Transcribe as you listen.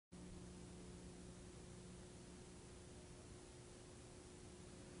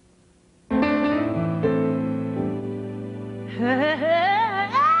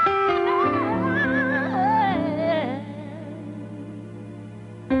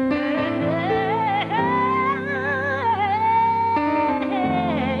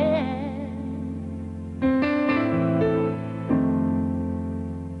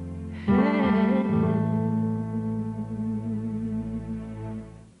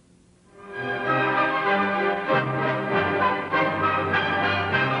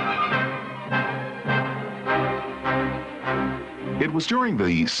It was during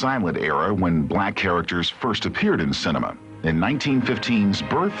the silent era when black characters first appeared in cinema, in 1915's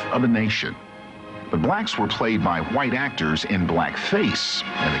Birth of a Nation. But blacks were played by white actors in blackface,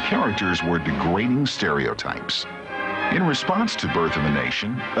 and the characters were degrading stereotypes. In response to Birth of a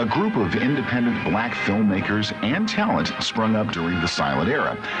Nation, a group of independent black filmmakers and talent sprung up during the silent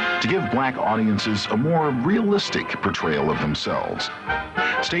era to give black audiences a more realistic portrayal of themselves.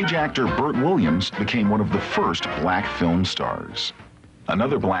 Stage actor Burt Williams became one of the first black film stars.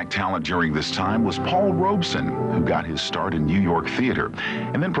 Another black talent during this time was Paul Robeson, who got his start in New York theater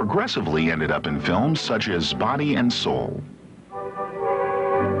and then progressively ended up in films such as Body and Soul.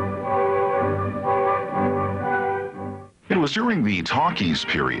 It was during the talkies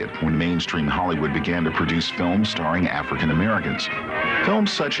period when mainstream Hollywood began to produce films starring African Americans.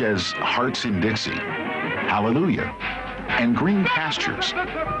 Films such as Hearts in Dixie, Hallelujah, and Green Pastures.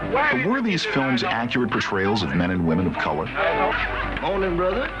 But were these films accurate portrayals of men and women of color? Morning,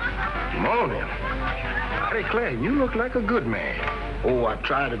 brother. Morning. Hey, Clay, you look like a good man. Oh, I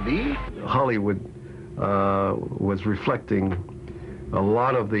try to be. Hollywood was reflecting a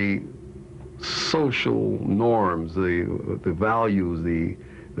lot of the social norms, the values,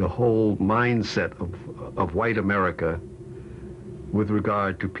 the whole mindset of white America with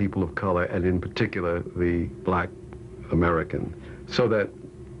regard to people of color, and in particular the black American. So that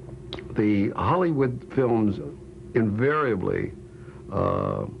the Hollywood films invariably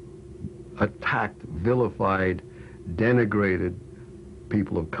attacked, vilified, denigrated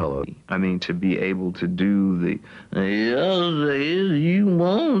people of color. I mean, to be able to do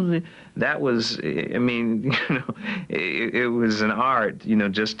that was, I mean, you know, it was an art, you know,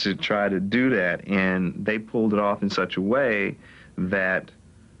 just to try to do that. And they pulled it off in such a way that,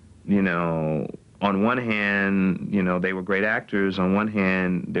 you know, on one hand, you know, they were great actors. On one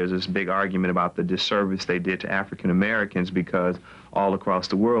hand, there's this big argument about the disservice they did to African Americans, because all across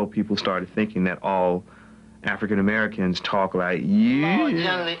the world, people started thinking that all African Americans talk like you.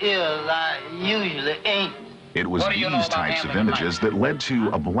 Generally is, I usually ain't. It was these types of images that led to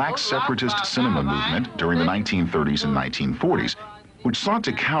a black separatist cinema movement during the 1930s and 1940s, which sought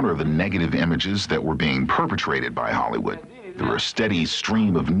to counter the negative images that were being perpetrated by Hollywood. Through a steady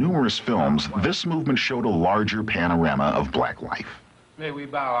stream of numerous films, this movement showed a larger panorama of black life. May we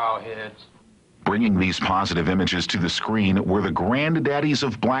bow our heads. Bringing these positive images to the screen were the granddaddies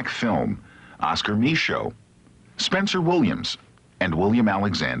of black film, Oscar Micheaux, Spencer Williams, and William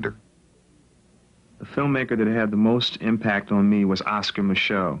Alexander. The filmmaker that had the most impact on me was Oscar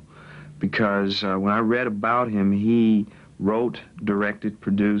Micheaux, because when I read about him, he wrote, directed,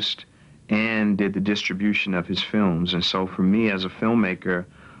 produced, and did the distribution of his films. And so for me as a filmmaker,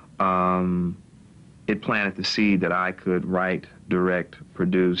 it planted the seed that I could write, direct,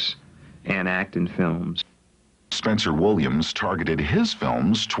 produce, and act in films. Spencer Williams targeted his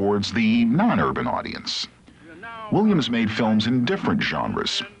films towards the non-urban audience. Williams made films in different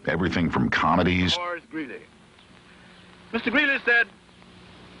genres, everything from comedies. Mr. Greeley said,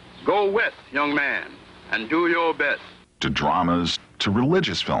 "Go west, young man, and do your best," to dramas, to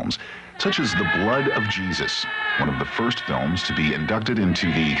religious films, such as The Blood of Jesus, one of the first films to be inducted into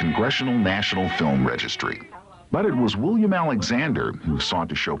the Congressional National Film Registry. But it was William Alexander who sought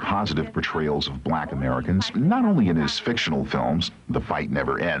to show positive portrayals of black Americans, not only in his fictional films, The Fight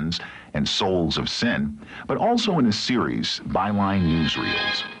Never Ends and Souls of Sin, but also in his series, Byline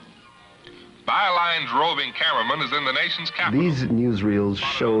Newsreels. Byline's roving cameraman is in the nation's capital. These newsreels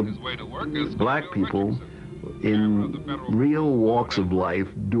showed black people in real walks of life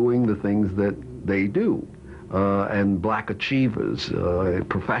doing the things that they do. And black achievers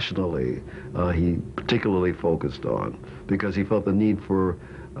professionally, he particularly focused on, because he felt the need for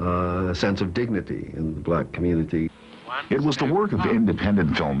a sense of dignity in the black community. It was the work of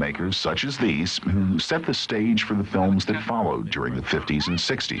independent filmmakers such as these who set the stage for the films that followed during the 50s and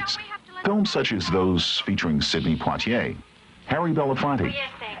 60s. Films such as those featuring Sidney Poitier, Harry Belafonte,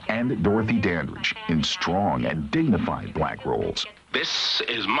 and Dorothy Dandridge in strong and dignified black roles. This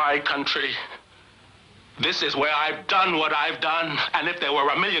is my country. This is where I've done what I've done. And if there were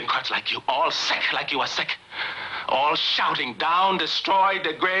a million crooks like you, all sick like you are sick, all shouting down, destroy,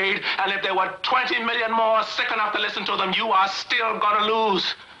 degrade, and if there were 20 million more sick enough to listen to them, you are still gonna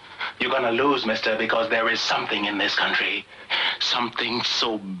lose. You're gonna lose, mister, because there is something in this country. Something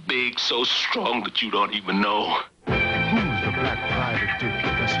so big, so strong that you don't even know. Who's the black private dick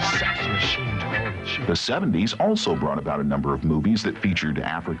that's a sex machine to all the shit? The 70s also brought about a number of movies that featured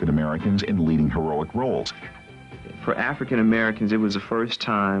African Americans in leading heroic roles. For African Americans, it was the first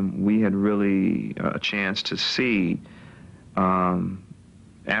time we had really a chance to see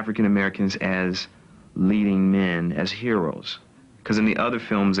African Americans as leading men, as heroes. Because in the other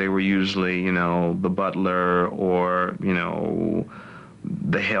films, they were usually, you know, the butler or, you know,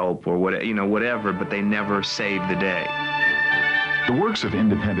 the help or what, you know, whatever, but they never saved the day. The works of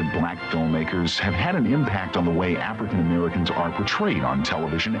independent black filmmakers have had an impact on the way African Americans are portrayed on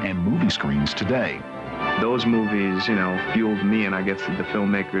television and movie screens today. Those movies, you know, fueled me, and I guess the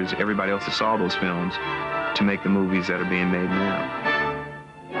filmmakers, everybody else that saw those films, to make the movies that are being made now.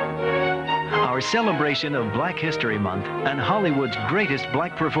 Our celebration of Black History Month and Hollywood's greatest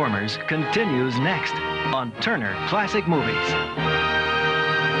black performers continues next on Turner Classic Movies.